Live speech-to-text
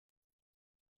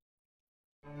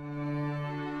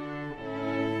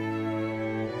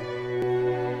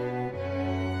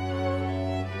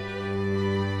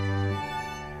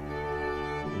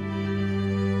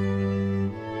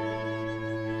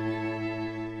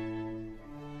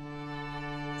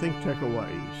ThinkTech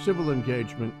Hawaii. Civil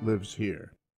engagement lives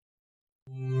here.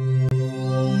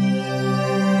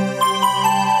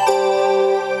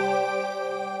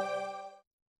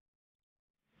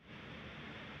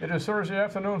 It is Thursday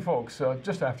afternoon, folks.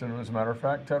 Just afternoon, as a matter of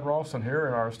fact. Ted Ralston here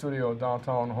in our studio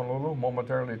downtown Honolulu,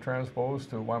 momentarily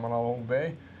transposed to Waimanalo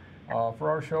Bay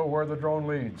for our show Where the Drone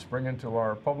Leads, bringing to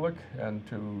our public and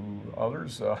to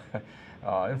others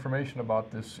information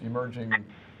about this emerging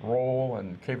role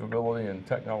and capability and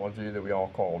technology that we all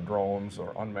call drones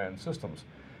or unmanned systems.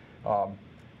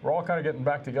 We're all kind of getting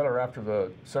back together after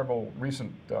the several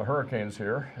recent hurricanes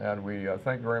here, and we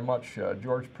thank very much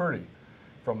George Purdy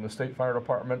from the State Fire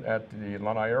Department at the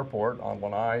Lanai Airport on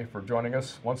Lanai for joining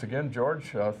us once again.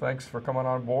 George, thanks for coming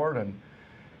on board. And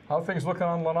how are things looking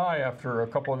on Lanai after a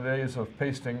couple of days of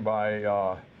pasting by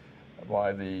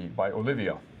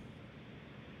Olivia?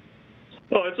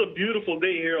 Oh, it's a beautiful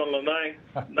day here on Lanai.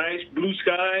 Nice blue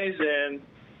skies and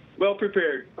well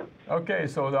prepared. Okay,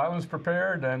 so the island's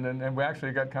prepared, and we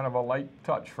actually got kind of a light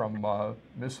touch from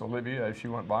Miss Olivia as she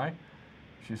went by.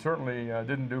 She certainly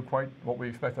didn't do quite what we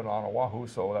expected on Oahu,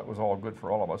 so that was all good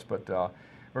for all of us. But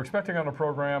we're expecting on the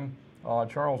program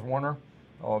Charles Warner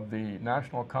of the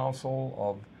National Council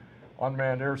of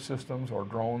Unmanned Air Systems, or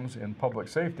Drones in Public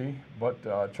Safety.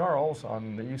 But Charles,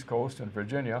 on the East Coast in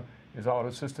Virginia, is out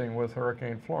assisting with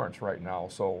Hurricane Florence right now,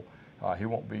 so he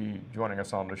won't be joining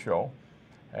us on the show.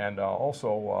 And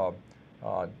also,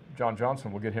 John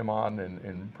Johnson, we'll get him on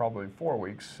in probably 4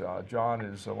 weeks. John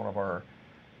is one of our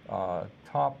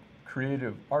top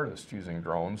creative artists using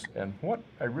drones, and what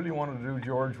I really wanted to do,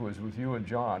 George, was with you and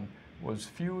John, was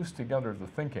fuse together the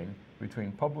thinking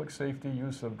between public safety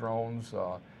use of drones,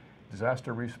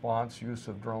 disaster response use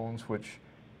of drones, which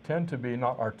tend to be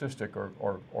not artistic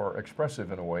or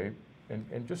expressive in a way,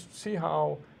 and just see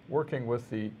how working with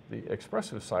the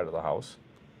expressive side of the house,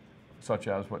 such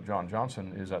as what John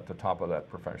Johnson is at the top of that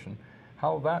profession,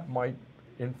 how that might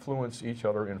influence each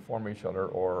other, inform each other,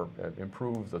 or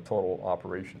improve the total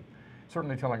operation.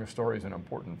 Certainly telling a story is an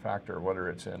important factor, whether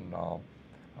it's in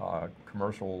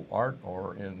commercial art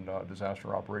or in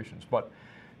disaster operations. But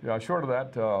short of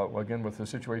that, again, with the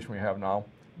situation we have now,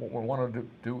 what we want to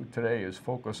do today is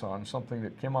focus on something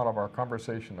that came out of our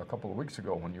conversation a couple of weeks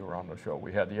ago when you were on the show.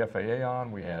 We had the FAA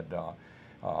on, we had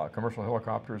Commercial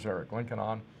Helicopters, Eric Lincoln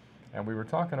on, and we were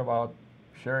talking about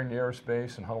sharing the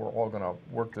airspace and how we're all going to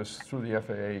work this through the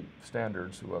FAA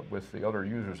standards with the other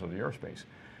users of the airspace.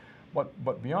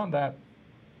 But beyond that,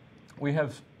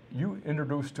 you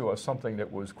introduced to us something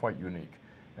that was quite unique,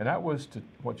 and that was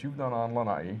what you've done on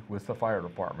Lanai with the fire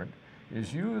department,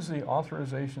 is use the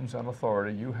authorizations and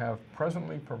authority you have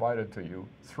presently provided to you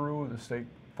through the State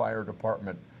Fire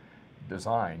Department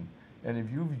design. And if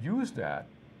you've used that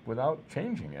without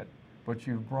changing it, but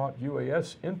you've brought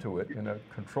UAS into it in a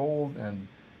controlled and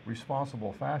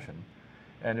responsible fashion.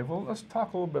 And let's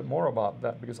talk a little bit more about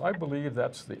that, because I believe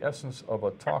that's the essence of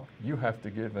a talk you have to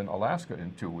give in Alaska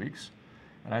in 2 weeks.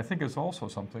 And I think it's also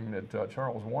something that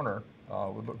Charles Warner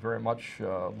would very much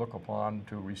look upon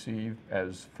to receive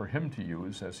as for him to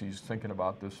use as he's thinking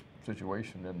about this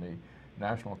situation in the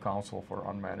National Council for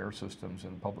Unmanned Air Systems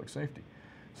and Public Safety.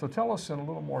 So tell us in a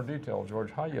little more detail, George,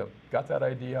 how you got that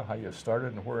idea, how you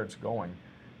started, and where it's going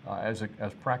as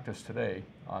practice today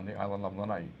on the island of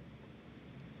Lanai.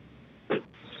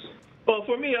 Well,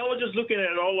 for me, I was just looking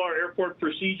at all our airport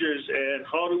procedures and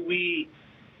how do we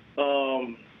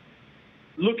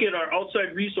look at our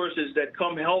outside resources that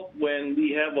come help when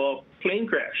we have a plane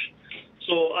crash.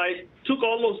 So I took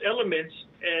all those elements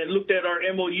and looked at our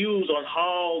MOUs on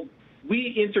how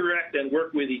we interact and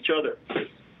work with each other.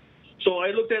 So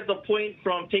I looked at the point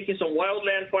from taking some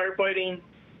wildland firefighting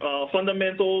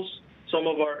fundamentals, some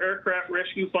of our aircraft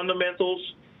rescue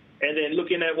fundamentals, and then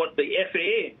looking at what the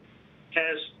FAA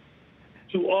has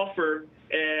to offer.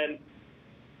 And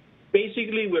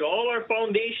basically, with all our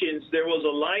foundations, there was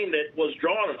a line that was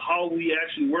drawn on how we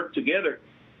actually work together.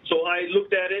 So I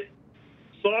looked at it,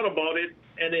 thought about it,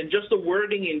 and then just the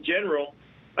wording in general,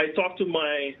 I talked to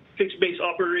my fixed base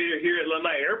operator here at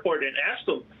Lanai Airport and asked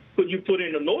him, could you put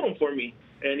in a NOTAM for me?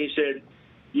 And he said,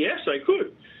 yes, I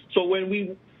could. So when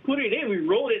we put it in, we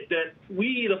wrote it that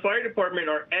we, the fire department,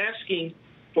 are asking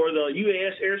for the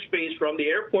UAS airspace from the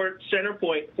airport center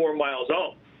point 4 miles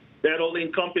out. That'll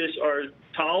encompass our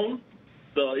town,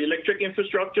 the electric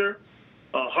infrastructure,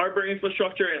 harbor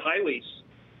infrastructure, and highways.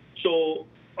 So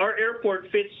our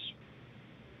airport fits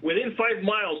within 5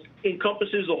 miles,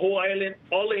 encompasses the whole island,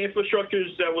 all the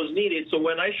infrastructures that was needed. So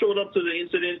when I showed up to the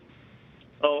incident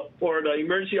or the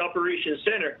Emergency Operations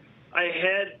Center, I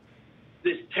had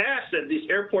this task at this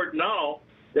airport now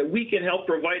that we can help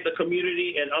provide the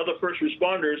community and other first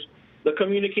responders the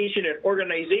communication and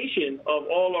organization of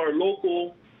all our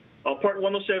local Part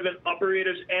 107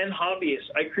 operators and hobbyists.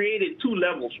 I created 2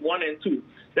 levels, 1 and 2.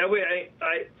 That way,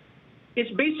 it's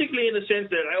basically in the sense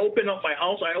that I open up my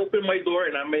house, I open my door,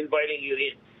 and I'm inviting you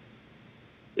in.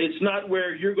 It's not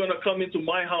where you're going to come into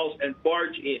my house and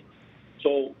barge in.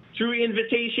 So through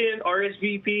invitation,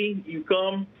 RSVP, you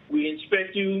come, we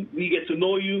inspect you, we get to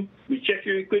know you, we check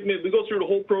your equipment, we go through the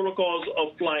whole protocols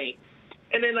of flying.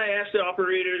 And then I ask the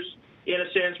operators, in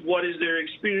a sense, what is their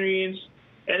experience?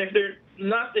 And if they're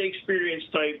not the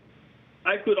experienced type,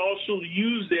 I could also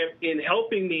use them in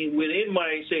helping me within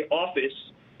my, say, office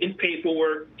in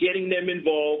paperwork, getting them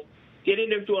involved, getting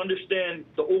them to understand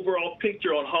the overall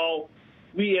picture on how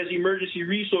we as emergency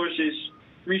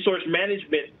resource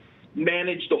management,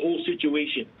 manage the whole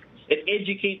situation and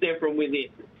educate them from within.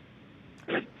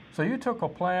 So you took a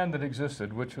plan that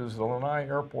existed, which was the Lanai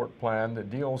Airport plan that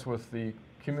deals with the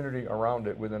community around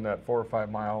it within that 4 or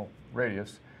 5 mile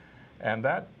radius, and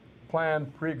that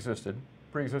plan pre-existed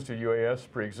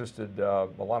UAS, pre-existed a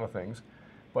lot of things,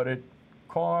 but it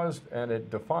caused and it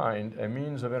defined a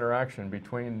means of interaction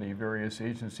between the various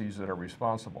agencies that are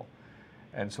responsible.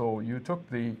 And so you took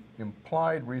the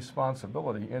implied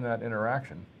responsibility in that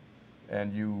interaction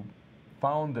and you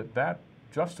found that that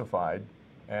justified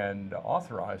and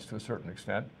authorized to a certain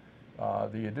extent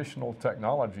the additional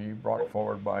technology brought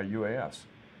forward by UAS.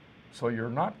 So you're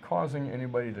not causing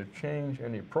anybody to change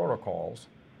any protocols.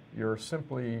 You're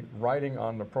simply writing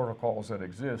on the protocols that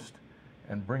exist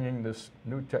and bringing this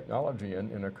new technology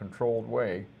in a controlled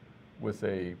way with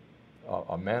a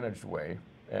managed way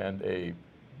and a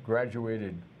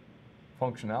graduated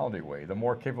functionality way. The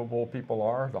more capable people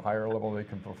are, the higher level they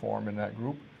can perform in that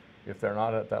group. If they're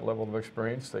not at that level of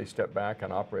experience, they step back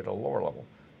and operate at a lower level.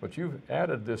 But you've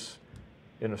added this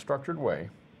in a structured way,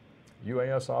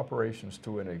 UAS operations,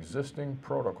 to an existing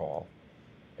protocol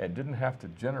and didn't have to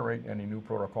generate any new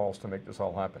protocols to make this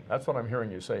all happen. That's what I'm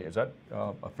hearing you say. Is that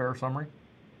a fair summary?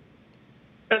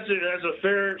 That's a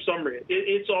fair summary.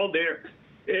 It's all there.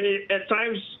 At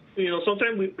times,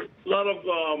 sometimes a lot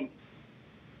of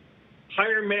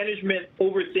higher management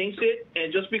overthinks it,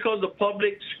 and just because the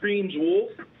public screams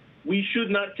wolf, we should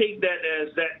not take that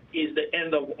as that is the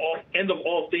end of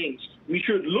all things. We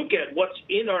should look at what's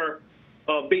in our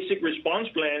basic response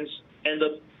plans and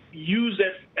use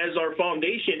that as our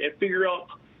foundation and figure out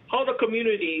how the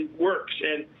community works.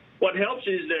 And what helps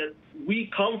is that we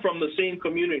come from the same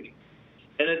community.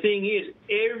 And the thing is,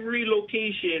 every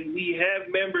location, we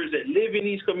have members that live in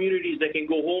these communities that can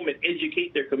go home and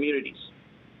educate their communities.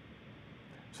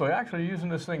 So you're actually using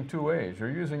this thing 2 ways. You're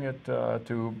using it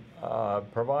to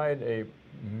provide a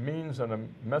means and a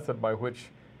method by which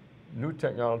new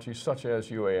technologies such as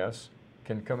UAS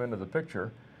can come into the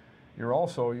picture. You're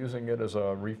also using it as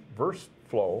a reverse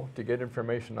flow to get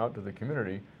information out to the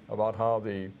community about how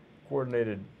the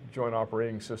coordinated joint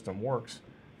operating system works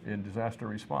in disaster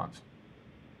response.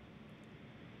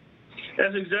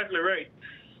 That's exactly right.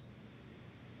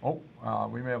 Oh,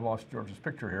 we may have lost George's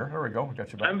picture here. There we go. We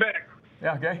got you back. I'm back.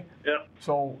 Yeah, okay. Yeah.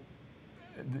 So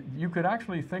you could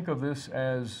actually think of this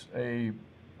as a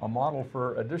model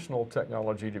for additional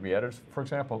technology to be added. For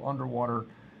example, underwater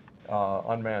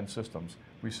unmanned systems.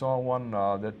 We saw one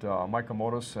that Mike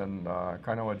Amotis and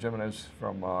Kainoa Jimenez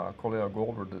from Coleo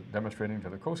Gold were demonstrating to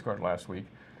the Coast Guard last week.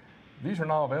 These are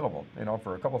now available.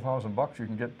 For a couple $1,000 you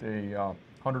can get a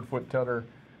 100-foot tether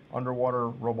underwater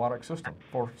robotic system.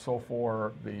 So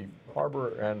for the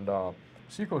harbor and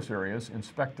seacoast areas,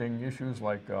 inspecting issues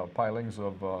like pilings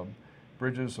of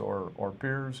bridges or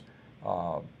piers,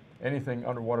 anything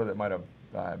underwater that might have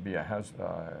be a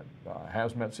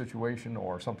hazmat situation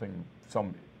or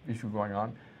some issue going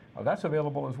on, that's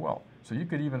available as well. So you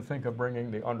could even think of bringing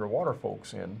the underwater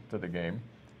folks into the game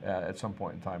at some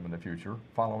point in time in the future,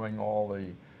 following all the,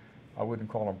 I wouldn't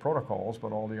call them protocols,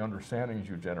 but all the understandings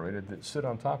you generated that sit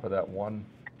on top of that one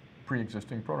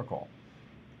pre-existing protocol.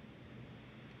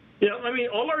 Yeah, I mean,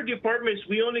 all our departments,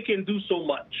 we only can do so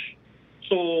much.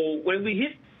 So when we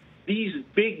hit these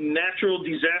big natural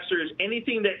disasters,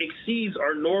 anything that exceeds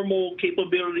our normal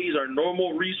capabilities, our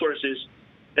normal resources,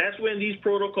 that's when these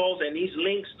protocols and these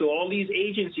links to all these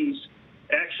agencies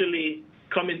actually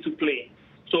come into play.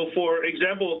 So for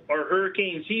example, our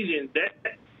hurricane season,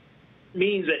 that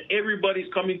means that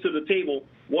everybody's coming to the table.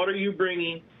 What are you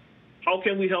bringing? How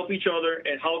can we help each other?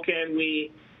 And how can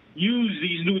we use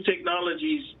these new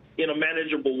technologies in a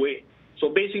manageable way? So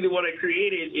basically what I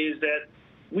created is that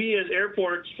we as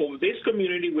airports for this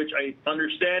community, which I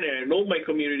understand and I know my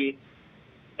community,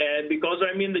 and because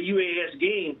I'm in the UAS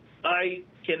game, I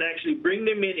can actually bring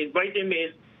them in, invite them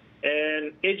in,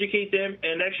 and educate them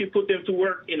and actually put them to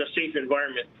work in a safe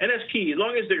environment. And that's key. As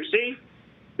long as they're safe,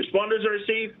 responders are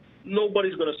safe,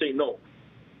 nobody's going to say no.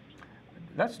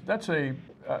 That's a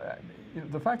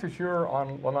the fact that you're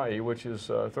on Lanai, which is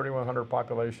 3,100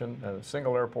 population, and a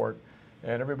single airport,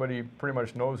 and everybody pretty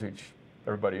much knows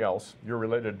everybody else. You're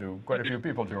related to quite a few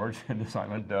people, George, in this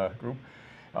island group.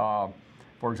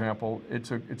 For example,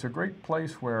 it's a great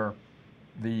place where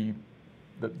the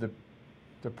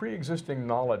pre-existing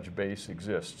knowledge base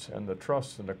exists, and the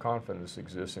trust and the confidence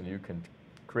exists, and you can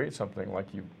create something like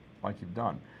you've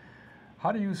done.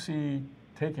 How do you see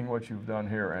taking what you've done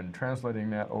here and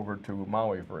translating that over to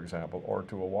Maui, for example, or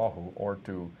to Oahu, or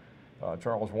to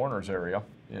Charles Warner's area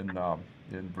in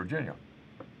Virginia?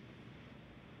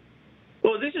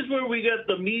 Well, this is where we got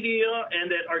the media and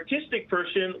that artistic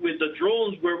person with the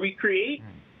drones, where we create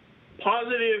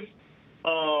positive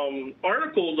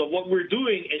articles of what we're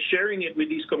doing and sharing it with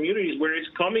these communities, where it's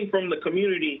coming from the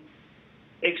community,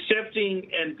 accepting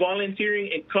and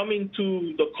volunteering and coming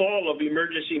to the call of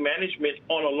emergency management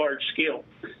on a large scale.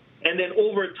 And then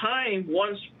over time,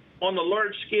 once on a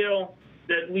large scale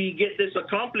that we get this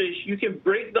accomplished, you can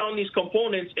break down these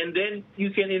components, and then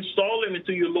you can install them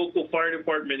into your local fire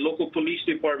department, local police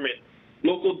department,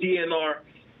 local DNR.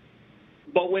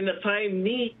 But when the time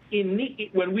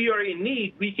when we are in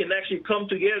need, we can actually come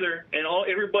together, and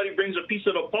everybody brings a piece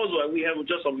of the puzzle, and we have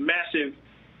just a massive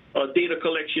data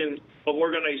collection of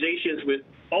organizations with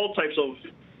all types of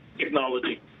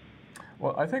technology.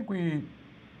 Well, I think we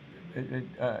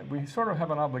sort of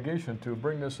have an obligation to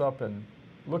bring this up and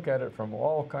look at it from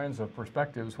all kinds of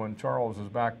perspectives when Charles is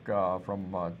back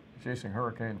from chasing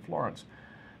Hurricane Florence,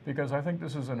 because I think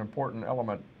this is an important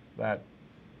element that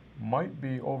might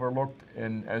be overlooked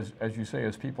in, as you say,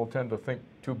 as people tend to think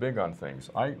too big on things.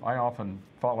 I often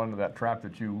fall into that trap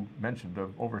that you mentioned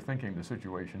of overthinking the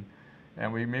situation,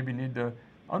 and we maybe need to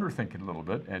underthink it a little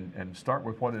bit and start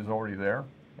with what is already there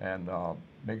and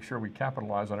make sure we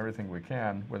capitalize on everything we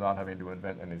can without having to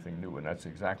invent anything new, and that's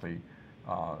exactly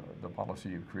the policy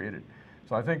you've created.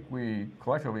 So I think we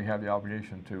collectively have the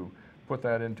obligation to put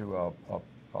that into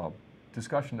a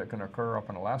discussion that can occur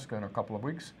up in Alaska in a couple of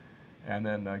weeks, and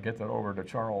then get that over to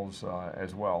Charles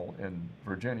as well in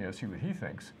Virginia, see what he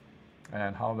thinks,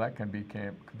 and how that can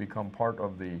become part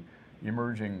of the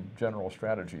emerging general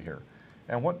strategy here.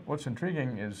 And what's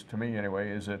intriguing is, to me anyway,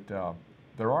 is that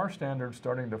there are standards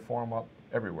starting to form up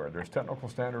everywhere. There's technical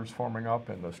standards forming up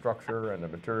in the structure and the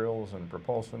materials and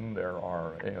propulsion. There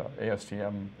are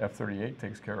ASTM F38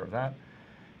 takes care of that.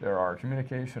 There are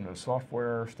communication and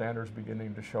software standards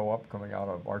beginning to show up coming out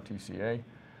of RTCA.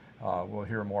 We'll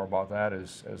hear more about that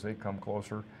as they come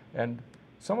closer. And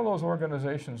some of those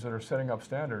organizations that are setting up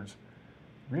standards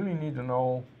really need to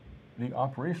know the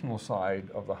operational side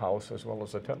of the house as well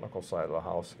as the technical side of the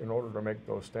house in order to make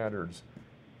those standards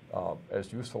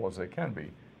as useful as they can be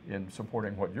in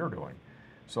supporting what you're doing.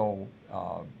 So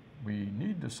we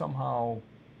need to somehow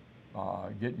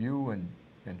get you and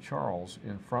Charles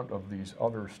in front of these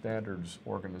other standards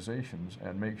organizations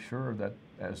and make sure that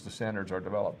as the standards are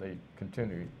developed, they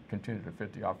continue to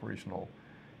fit the operational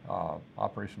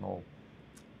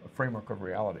framework of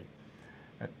reality.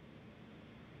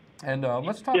 And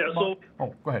let's talk about.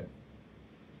 Oh, go ahead.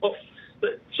 Oh,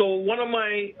 so one of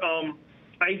my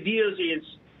ideas is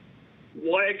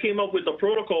why I came up with the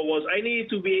protocol was I needed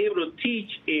to be able to teach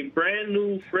a brand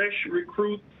new, fresh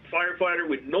recruit firefighter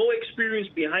with no experience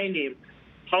behind him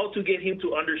how to get him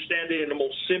to understand it in the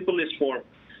most simplest form.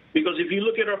 Because if you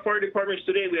look at our fire departments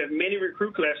today, we have many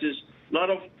recruit classes. A lot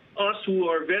of us who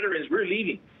are veterans, we're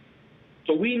leaving.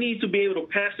 So we need to be able to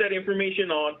pass that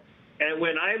information on. And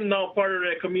when I'm now part of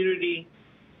that community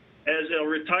as a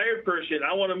retired person,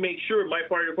 I want to make sure my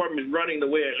fire department is running the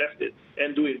way I left it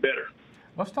and doing better.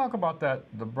 Let's talk about that,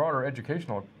 the broader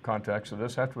educational context of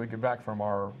this after we get back from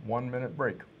our 1-minute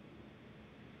break.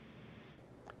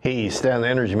 Hey, Stan the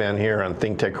Energy Man here on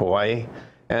ThinkTech Hawaii,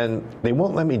 and they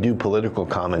won't let me do political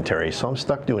commentary, so I'm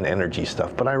stuck doing energy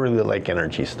stuff, but I really like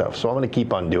energy stuff, so I'm going to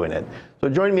keep on doing it. So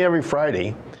join me every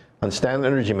Friday on Stan the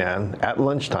Energy Man at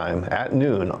lunchtime, at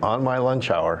noon, on my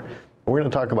lunch hour. We're going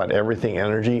to talk about everything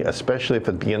energy, especially if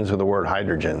it begins with the word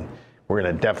hydrogen. We're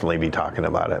going to definitely be talking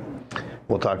about it.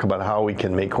 We'll talk about how we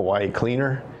can make Hawaii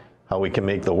cleaner, how we can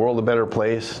make the world a better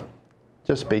place,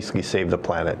 just basically save the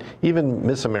planet. Even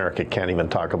Miss America can't even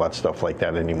talk about stuff like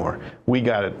that anymore. We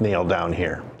got it nailed down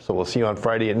here. So we'll see you on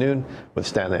Friday at noon with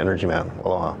Stan the Energy Man.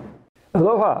 Aloha.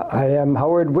 Aloha, I am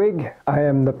Howard Wigg. I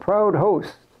am the proud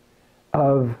host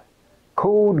of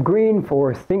Code Green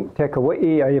for ThinkTech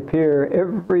Hawaii. I appear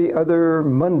every other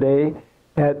Monday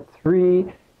at 3,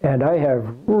 and I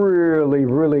have really,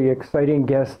 really exciting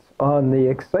guests on the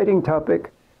exciting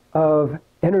topic of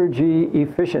energy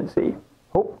efficiency.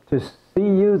 Hope to see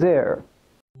you there.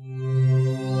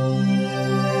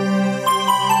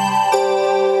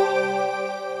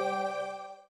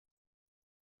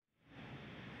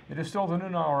 It is still the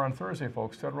noon hour on Thursday,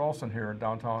 folks. Ted Ralston here in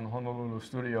downtown Honolulu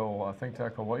studio,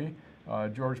 ThinkTech Hawaii.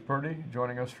 George Purdy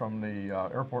joining us from the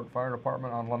Airport Fire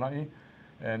Department on Lanai.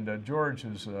 And George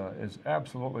is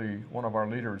absolutely one of our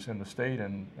leaders in the state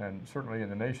and certainly in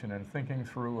the nation in thinking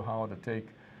through how to take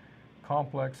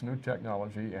complex new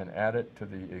technology and add it to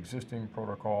the existing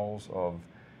protocols of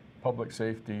public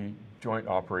safety joint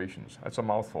operations. That's a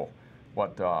mouthful,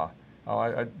 but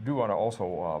I do want to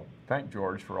also thank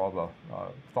George for all the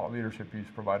thought leadership he's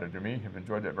provided to me. I've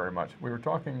enjoyed that very much. We were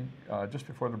talking just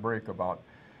before the break about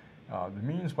the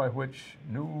means by which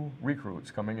new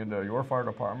recruits coming into your fire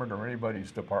department or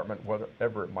anybody's department,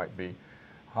 whatever it might be,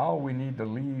 how we need to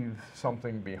leave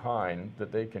something behind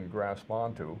that they can grasp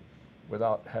onto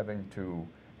without having to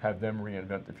have them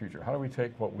reinvent the future. How do we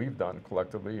take what we've done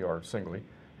collectively or singly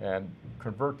and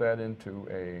convert that into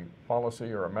a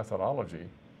policy or a methodology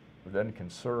that then can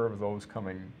serve those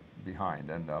coming behind?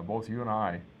 And both you and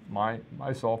I,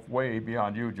 myself way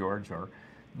beyond you, George,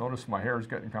 notice my hair is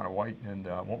getting kind of white and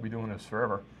won't be doing this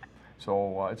forever.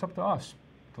 So it's up to us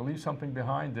to leave something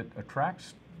behind that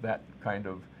attracts that kind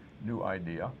of new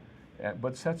idea,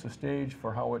 but sets a stage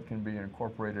for how it can be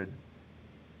incorporated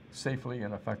safely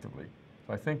and effectively.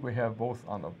 So I think we have both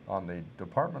on the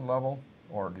department level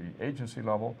or the agency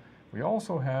level, we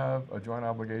also have a joint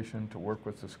obligation to work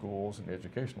with the schools and the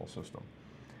educational system.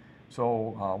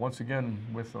 So once again,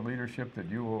 with the leadership that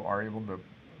you are able to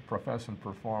profess and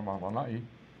perform on Lanai,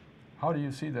 how do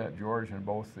you see that, George, in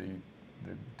both the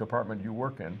department you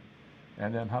work in,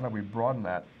 and then how do we broaden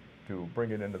that to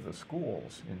bring it into the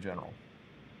schools in general?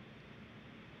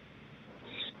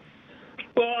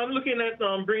 Well, I'm looking at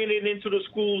bringing it into the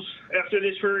schools after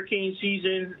this hurricane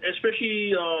season,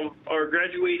 especially our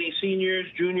graduating seniors,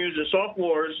 juniors, and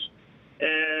sophomores.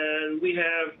 And we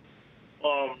have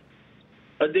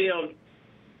a day of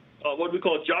what we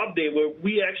call job day, where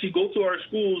we actually go to our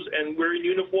schools and we're in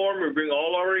uniform, we bring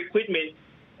all our equipment,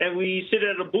 and we sit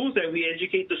at a booth and we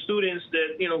educate the students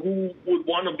that, who would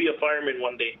want to be a fireman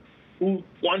one day, who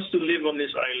wants to live on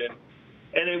this island.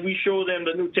 And then we show them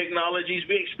the new technologies.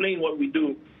 We explain what we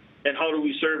do and how do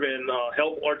we serve and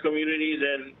help our communities.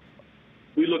 And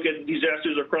we look at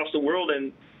disasters across the world,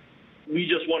 and we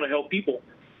just want to help people.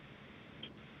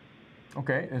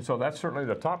 Okay, and so that's certainly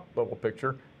the top level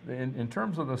picture. In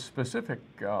terms of the specific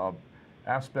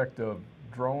aspect of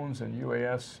drones and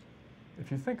UAS, if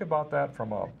you think about that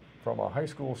from a high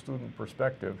school student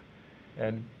perspective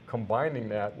and combining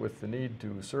that with the need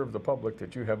to serve the public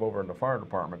that you have over in the fire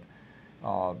department,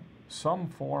 some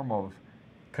form of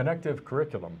connective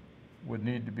curriculum would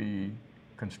need to be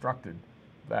constructed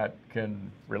that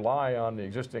can rely on the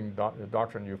existing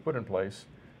doctrine you've put in place,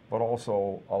 but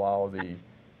also allow the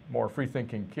more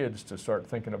free-thinking kids to start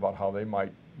thinking about how they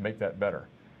might make that better.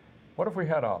 What if we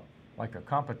had like a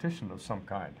competition of some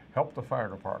kind? Help the fire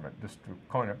department, just to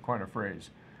coin a phrase.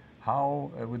 How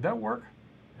would that work?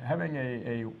 Having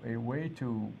a way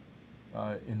to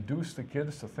induce the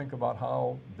kids to think about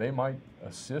how they might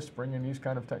assist bringing these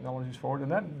kind of technologies forward.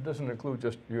 And that doesn't include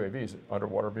just UAVs,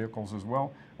 underwater vehicles as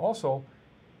well. Also,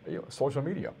 social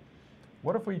media.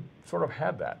 What if we sort of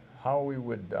had that? How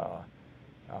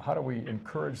do we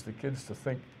encourage the kids to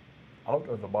think out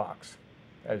of the box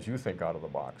as you think out of the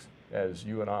box, as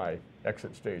you and I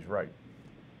exit stage right?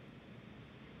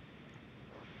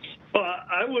 Well,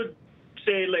 I would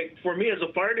say, like, for me as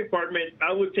a fire department,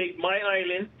 I would take my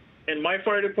island and my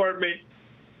fire department,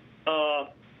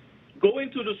 go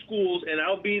into the schools, and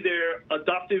I'll be their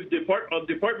adoptive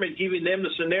department, giving them the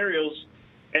scenarios,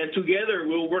 and together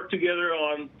we'll work together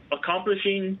on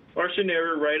accomplishing our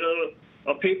scenario, write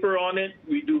a paper on it,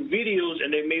 we do videos,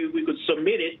 and then maybe we could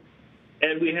submit it,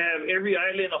 and we have every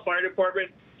island a fire department.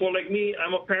 For like me,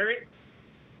 I'm a parent.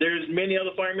 There's many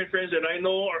other fireman friends that I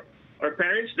know are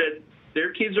parents that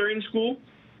their kids are in school.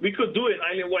 We could do an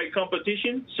island-wide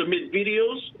competition, submit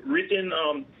videos, written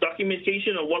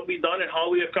documentation of what we've done and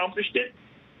how we accomplished it,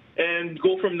 and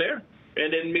go from there.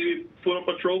 And then maybe put up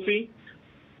a trophy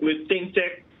with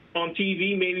ThinkTech on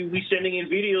TV. Maybe we sending in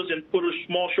videos and put a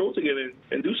small show together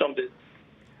and do something.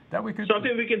 That we could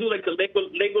something we can do like the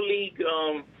Lego League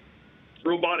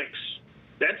robotics.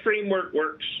 That framework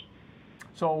works.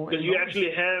 So because you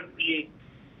actually have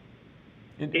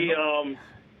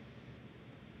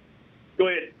Go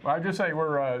ahead. Well, I just say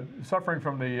we're suffering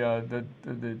from the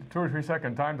 2 or 3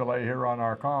 second time delay here on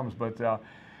our comms, but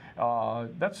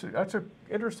That's an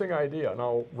interesting idea.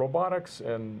 Now, robotics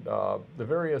and the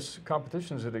various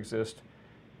competitions that exist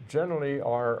generally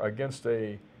are against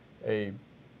a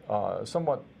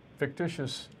somewhat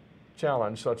fictitious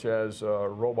challenge, such as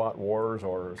robot wars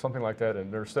or something like that,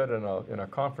 and they're set in a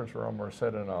conference room or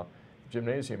set in a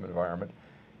gymnasium environment.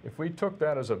 If we took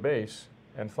that as a base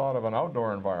and thought of an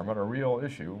outdoor environment, a real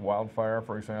issue, wildfire,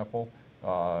 for example,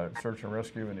 search and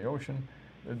rescue in the ocean,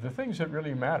 the things that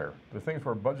really matter, the things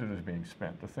where budget is being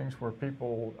spent, the things where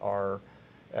people are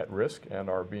at risk and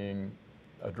are being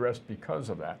addressed because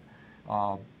of that,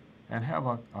 and have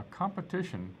a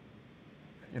competition,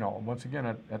 you know, once again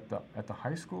at the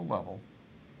high school level.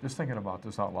 Just thinking about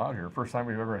this out loud here, first time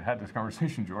we've ever had this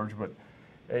conversation, George, but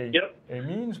a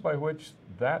means by which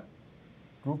that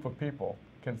group of people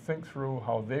can think through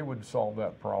how they would solve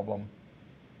that problem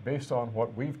based on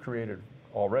what we've created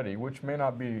already, which may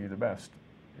not be the best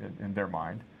in their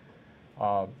mind.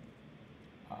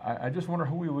 I just wonder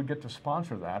who we would get to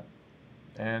sponsor that,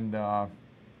 and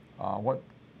what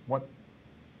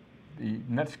the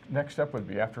next step would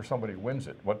be after somebody wins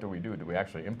it. What do we do? Do we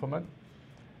actually implement?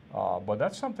 But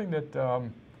that's something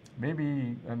that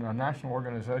maybe a national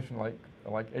organization like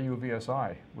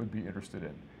AUVSI would be interested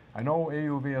in. I know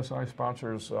AUVSI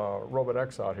sponsors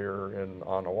RobotX out here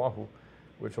on Oahu,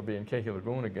 which will be in Keiki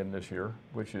Lagoon again this year,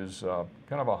 which is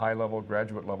kind of a high-level,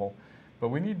 graduate level. But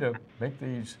we need to make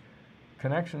these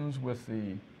connections with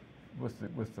the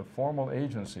formal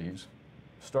agencies,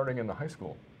 starting in the high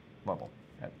school level,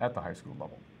 at the high school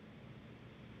level.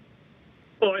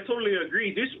 Oh, I totally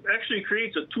agree. This actually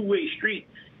creates a two-way street.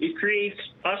 It creates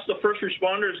us, the first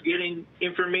responders, getting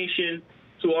information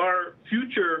to our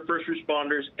future first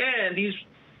responders, and these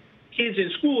kids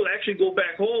in school actually go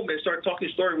back home and start talking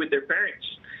story with their parents.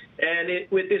 And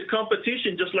with this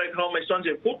competition, just like how my son's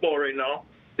in football right now,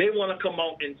 they want to come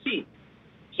out and see.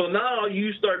 So now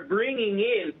you start bringing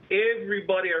in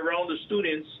everybody around the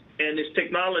students and this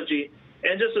technology,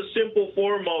 and just a simple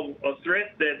form of a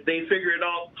threat that they figured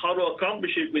out how to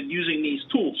accomplish it with using these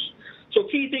tools. So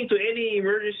key thing to any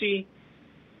emergency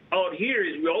out here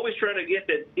is we always try to get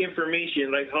that information,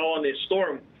 like how on this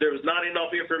storm, there was not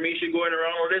enough information going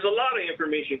around, or there's a lot of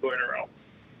information going around.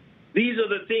 These are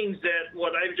the things that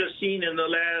what I've just seen in the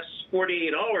last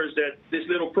 48 hours that this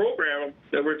little program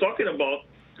that we're talking about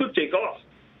could take off.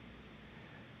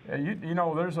 You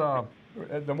know, there's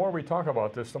the more we talk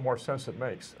about this, the more sense it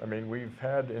makes. I mean, we've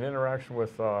had an interaction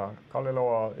with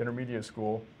Kaliloa Intermediate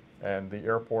School and the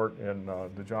airport in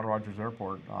the John Rogers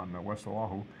Airport on West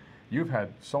Oahu. You've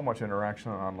had so much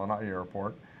interaction on Lanai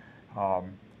Airport.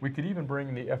 We could even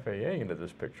bring the FAA into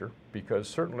this picture, because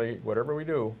certainly whatever we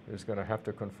do is going to have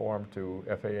to conform to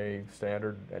FAA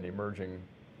standard and emerging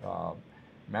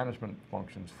management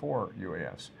functions for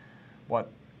UAS. But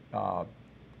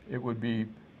it would be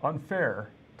unfair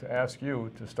to ask you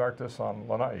to start this on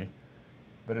Lanai,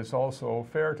 but it's also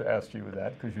fair to ask you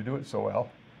that because you do it so well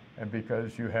and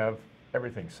because you have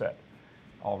everything set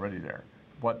already there.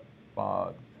 But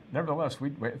nevertheless,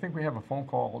 I think we have a phone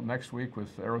call next week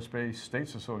with the Aerospace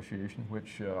States Association,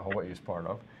 which Hawaii is part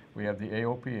of. We have the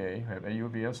AOPA, we have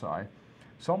AUVSI,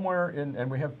 somewhere and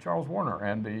we have Charles Warner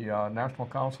and the National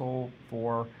Council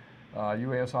for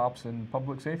UAS Ops and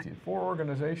Public Safety, 4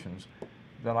 organizations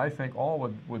that I think all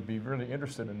would be really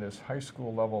interested in this high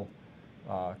school level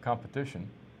competition.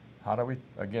 How do we,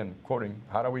 again, quoting,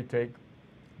 how do we take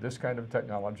this kind of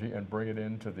technology and bring it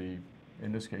into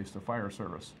in this case, the fire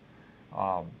service?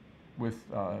 With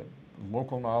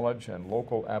local knowledge and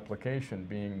local application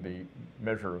being the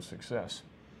measure of success.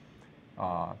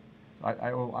 I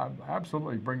will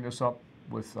absolutely bring this up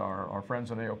with our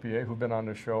friends in AOPA who've been on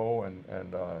the show and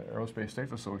Aerospace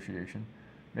States Association.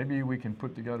 Maybe we can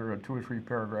put together a 2 or 3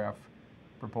 paragraph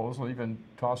proposal, even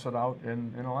toss it out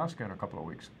in Alaska in a couple of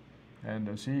weeks,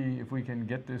 and see if we can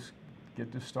get this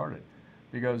started.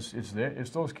 Because it's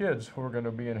those kids who are going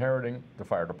to be inheriting the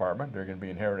fire department, they're going to be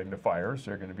inheriting the fires,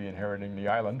 they're going to be inheriting the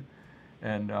island,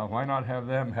 and why not have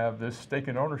them have this stake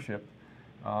in ownership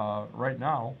right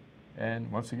now, and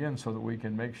once again, so that we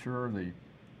can make sure the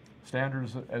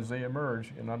standards as they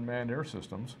emerge in unmanned air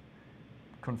systems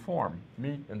conform,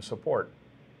 meet, and support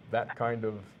that kind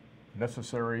of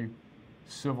necessary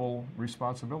civil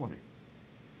responsibility.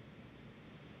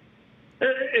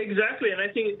 Exactly, and I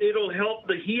think it'll help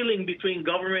the healing between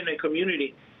government and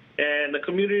community. And the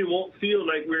community won't feel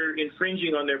like we're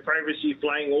infringing on their privacy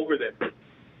flying over them.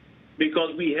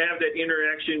 Because we have that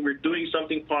interaction, we're doing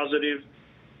something positive,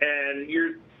 and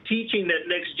you're teaching that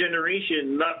next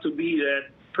generation not to be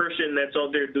that person that's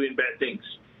out there doing bad things.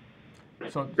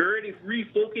 So you're already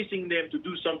refocusing them to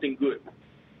do something good.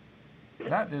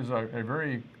 That is a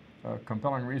very a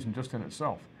compelling reason just in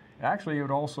itself. Actually, it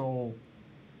would also,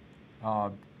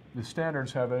 the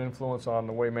standards have an influence on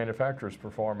the way manufacturers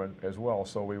perform as well,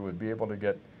 so we would be able to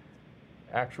get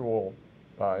actual,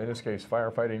 in this case,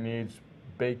 firefighting needs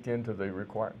baked into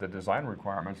the design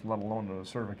requirements, let alone the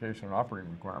certification and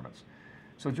operating requirements.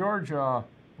 So George, we're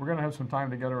going to have some time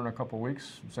together in a couple of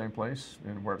weeks, same place,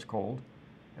 and where it's cold.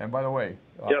 And by the way,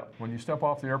 when you step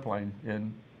off the airplane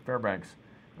in Fairbanks,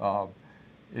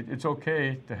 it's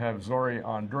okay to have Zori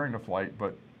on during the flight,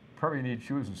 but probably need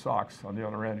shoes and socks on the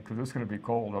other end because it's going to be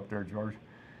cold up there, George.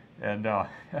 And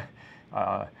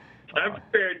I'm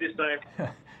prepared this time.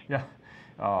 Yeah.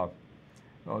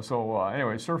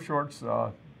 Anyway, surf shorts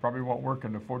probably won't work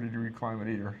in the 40-degree climate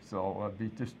either, so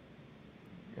be just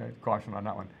caution on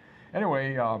that one.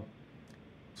 Anyway,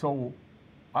 so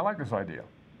I like this idea,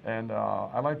 and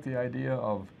I like the idea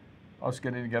of us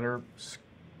getting together,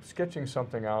 sketching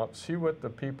something out, see what the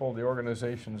people, the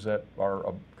organizations that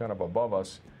are kind of above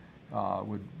us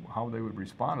how they would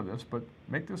respond to this, but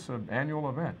make this an annual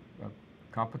event, a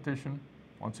competition,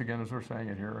 once again, as we're saying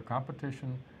it here, a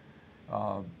competition,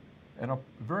 and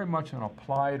very much an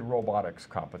applied robotics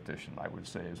competition, I would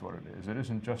say, is what it is. It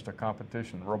isn't just a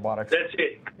competition. Robotics, that's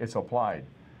it. It's applied.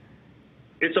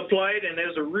 It's applied, and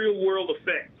there's a real-world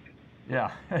effect.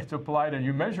 Yeah, it's applied, and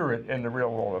you measure it in the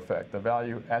real-world effect, the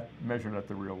value measured at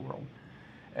the real world.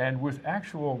 And with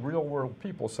actual real-world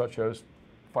people, such as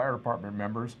fire department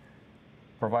members,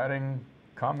 providing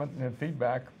comment and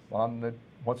feedback on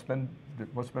what's been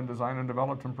designed and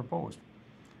developed and proposed.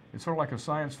 It's sort of like a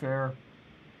science fair.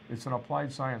 It's an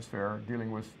applied science fair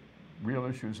dealing with real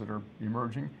issues that are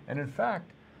emerging. And in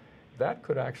fact, that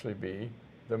could actually be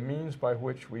the means by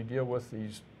which we deal with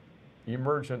these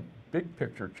emergent big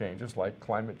picture changes like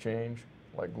climate change,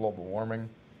 like global warming.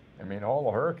 I mean, all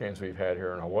the hurricanes we've had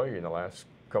here in Hawaii in the last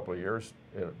couple of years,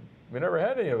 we never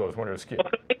had any of those when it was skiing.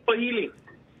 Pahili.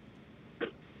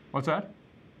 What's that?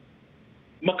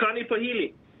 Makani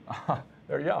Pahili.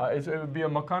 Yeah, it would be a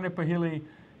Makani Pahili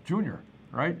Jr.,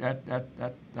 right? At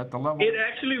the level. It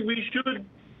actually, we should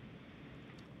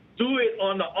do it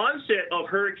on the onset of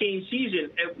hurricane season.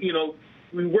 You know,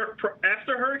 we work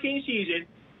after hurricane season.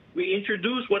 We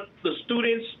introduce what the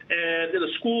students and the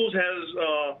schools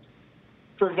has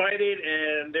provided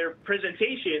and their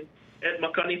presentation at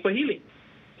Makani Pahili.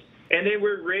 And then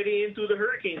we're ready into the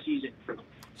hurricane season.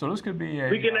 So this could be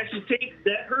we can actually take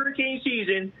that hurricane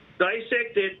season,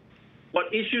 dissect it,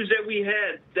 what issues that we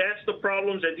had, that's the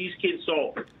problems that these kids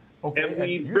solve. Okay, and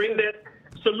we bring that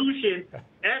solution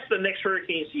at the next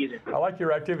hurricane season. I like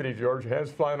your activity, George.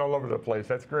 Hands flying all over the place.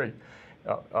 That's great.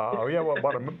 We have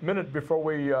about a minute before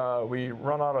we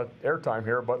run out of airtime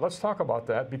here, but let's talk about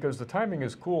that because the timing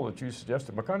is cool that you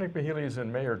suggested. Makani Pahili is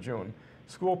in May or June.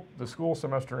 The school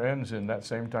semester ends in that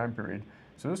same time period.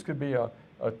 So this could be a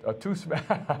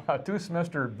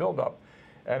two-semester build-up.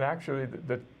 And actually,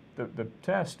 the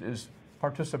test is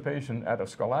participation at a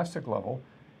scholastic level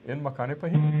in Makani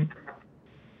Pahili.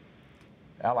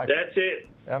 That's it.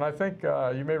 And I think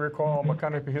you may recall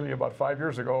Makani Pahili about 5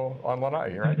 years ago on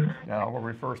Lanai, right? Yeah, where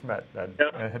we first met and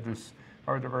had this,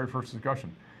 our very first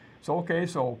discussion. So, okay,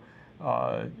 so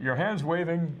your hands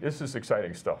waving, this is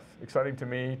exciting stuff. Exciting to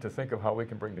me to think of how we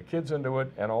can bring the kids into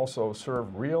it and also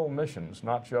serve real missions,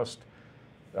 not just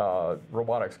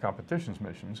robotics competitions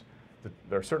missions.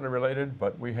 They're certainly related,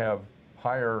 but we have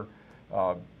higher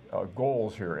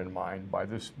goals here in mind by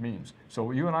this means.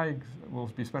 So you and I will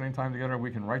be spending time together.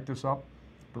 We can write this up,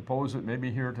 propose it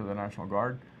maybe here to the National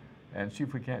Guard, and see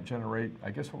if we can't generate,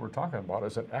 I guess what we're talking about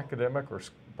is an academic or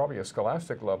probably a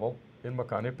scholastic level in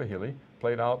Makani Pahili,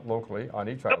 played out locally on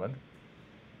each island.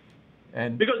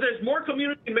 And because there's more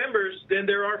community members than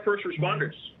there are first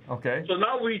responders. Okay. So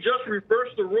now we just reverse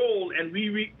the role and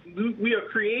we are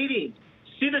creating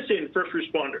citizen first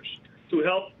responders to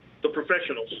help the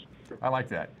professionals. I like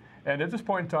that. And at this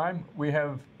point in time, we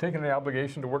have taken the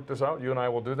obligation to work this out. You and I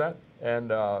will do that.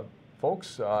 And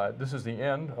folks, this is the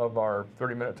end of our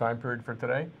 30-minute time period for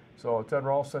today. So Ted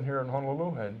Ralston here in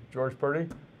Honolulu and George Purdy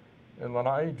in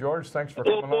Lanai. George, thanks for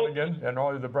coming on again and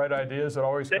all of the bright ideas that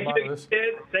always come out of this.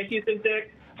 Thank you, ThinkTech.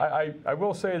 I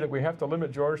will say that we have to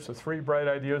limit George to 3 bright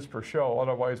ideas per show,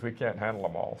 otherwise we can't handle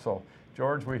them all. So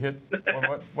George, we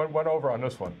went over on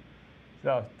this one.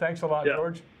 Thanks a lot,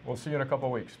 George. We'll see you in a couple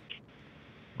of weeks.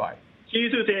 Bye. See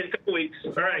you too, Ted, in a couple of weeks.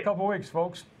 All right. In a couple of weeks,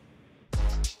 folks.